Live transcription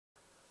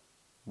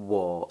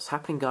What's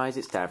happening, guys?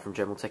 It's Dan from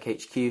General Tech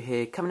HQ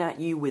here, coming at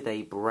you with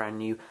a brand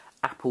new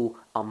Apple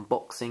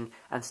unboxing,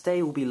 and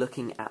today we'll be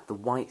looking at the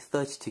white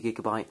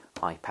 32GB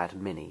iPad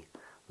mini.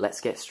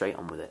 Let's get straight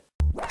on with it.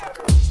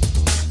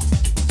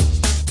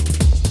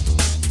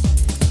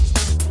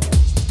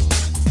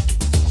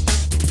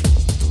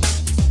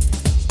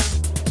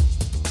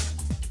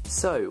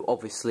 So,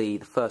 obviously,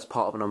 the first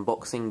part of an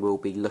unboxing we'll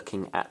be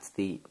looking at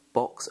the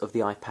box of the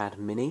iPad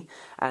mini,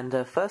 and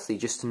firstly,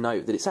 just to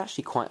note that it's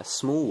actually quite a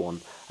small one.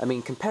 I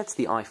mean, compared to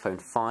the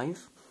iPhone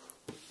 5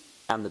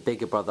 and the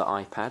bigger brother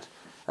iPad,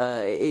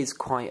 it is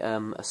quite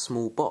a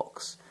small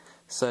box.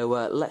 So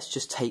let's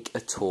just take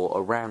a tour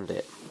around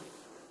it.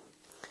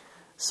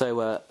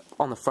 So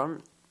on the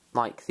front,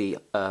 like the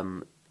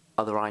other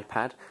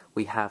iPad,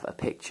 we have a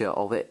picture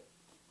of it.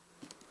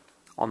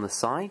 On the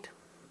side,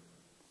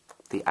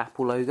 the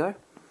Apple logo,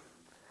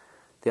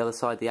 the other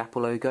side the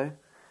Apple logo,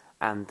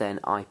 and then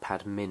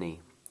iPad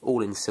mini,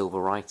 all in silver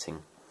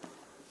writing.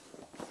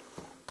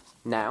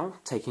 Now,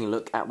 taking a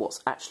look at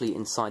what's actually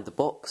inside the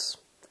box,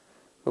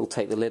 we'll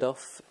take the lid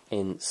off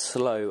in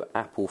slow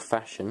Apple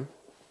fashion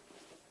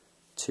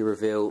to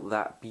reveal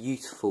that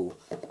beautiful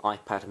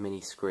iPad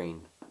mini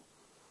screen.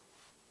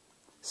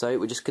 So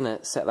we're just going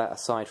to set that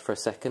aside for a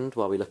second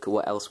while we look at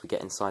what else we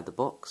get inside the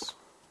box.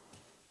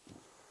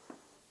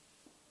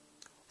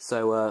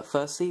 So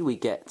firstly, we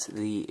get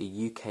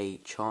the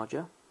UK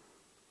charger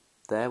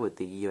there with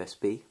the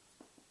USB.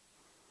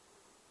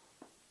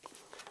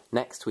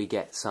 Next we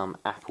get some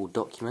Apple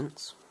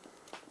documents.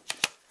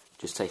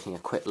 Just taking a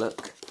quick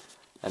look,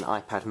 an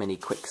iPad mini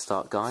quick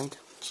start guide,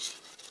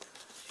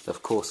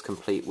 of course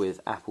complete with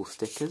Apple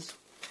stickers,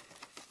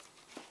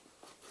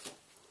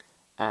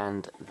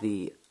 and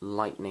the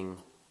Lightning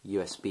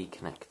USB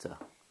connector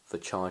for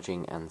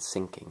charging and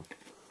syncing.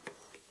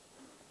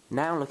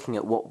 Now looking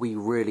at what we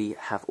really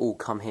have all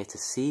come here to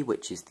see,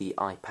 which is the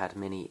iPad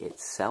mini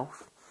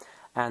itself.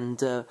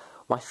 And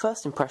my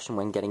first impression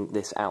when getting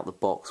this out the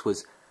box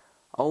was,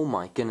 oh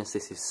my goodness,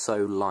 this is so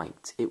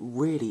light. It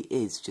really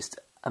is just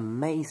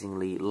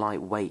amazingly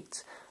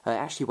lightweight. It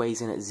actually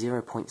weighs in at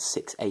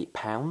 0.68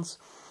 pounds,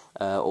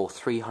 or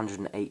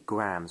 308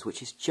 grams,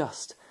 which is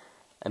just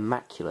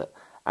immaculate.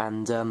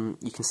 And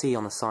you can see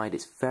on the side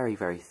it's very,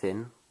 very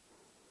thin,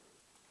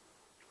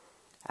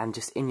 and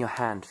just in your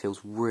hand feels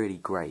really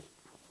great.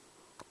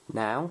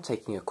 Now,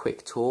 taking a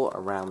quick tour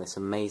around this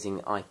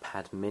amazing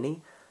iPad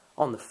mini.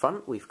 On the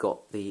front we've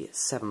got the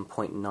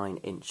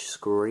 7.9-inch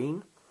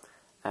screen,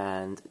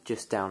 and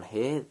just down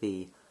here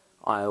the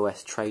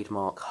iOS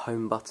trademark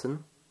home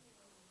button.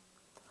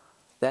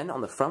 Then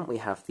on the front we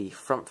have the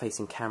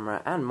front-facing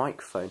camera and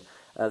microphone.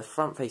 The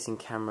front-facing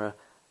camera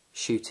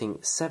shooting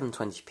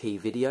 720p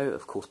video,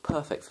 of course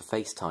perfect for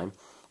FaceTime,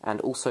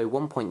 and also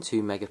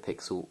 1.2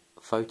 megapixel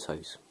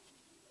photos,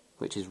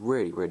 which is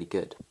really, really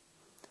good.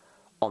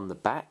 On the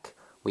back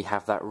we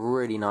have that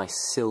really nice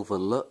silver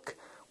look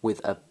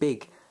with a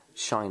big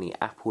shiny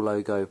Apple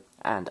logo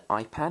and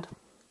iPad.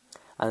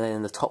 And then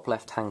in the top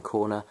left hand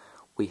corner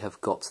we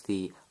have got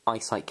the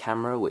iSight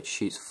camera, which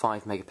shoots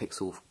 5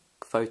 megapixel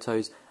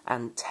photos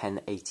and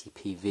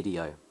 1080p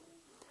video.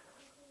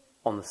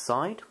 On the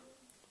side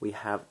we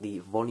have the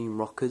volume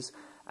rockers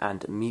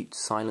and mute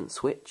silent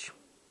switch,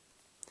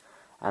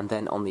 and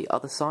then on the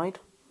other side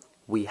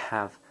we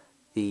have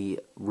the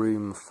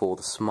room for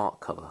the smart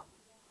cover.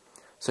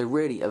 So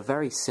really a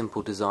very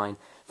simple design,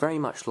 very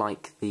much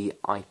like the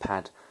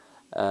iPad,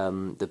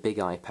 the big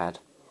iPad,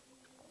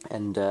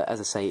 and as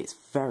I say, it's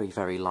very,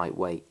 very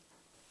lightweight.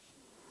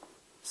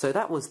 So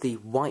that was the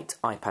white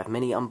iPad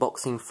mini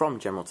unboxing from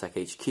General Tech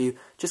HQ.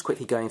 Just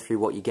quickly going through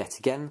what you get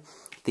again: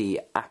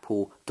 the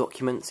Apple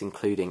documents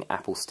including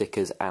Apple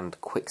stickers and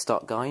quick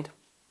start guide,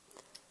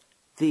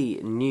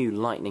 the new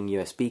Lightning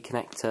USB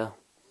connector,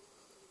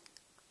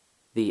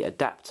 the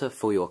adapter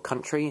for your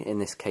country, in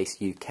this case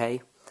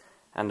UK,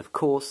 and of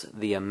course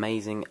the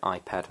amazing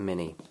iPad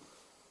mini.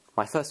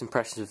 My first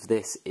impression of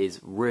this is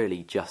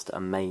really just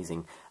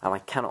amazing, and I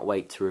cannot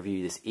wait to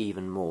review this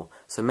even more.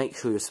 So make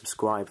sure you're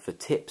subscribed for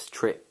tips,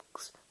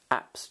 tricks,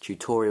 apps,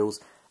 tutorials,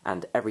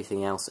 and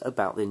everything else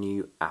about the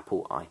new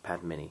Apple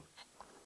iPad mini.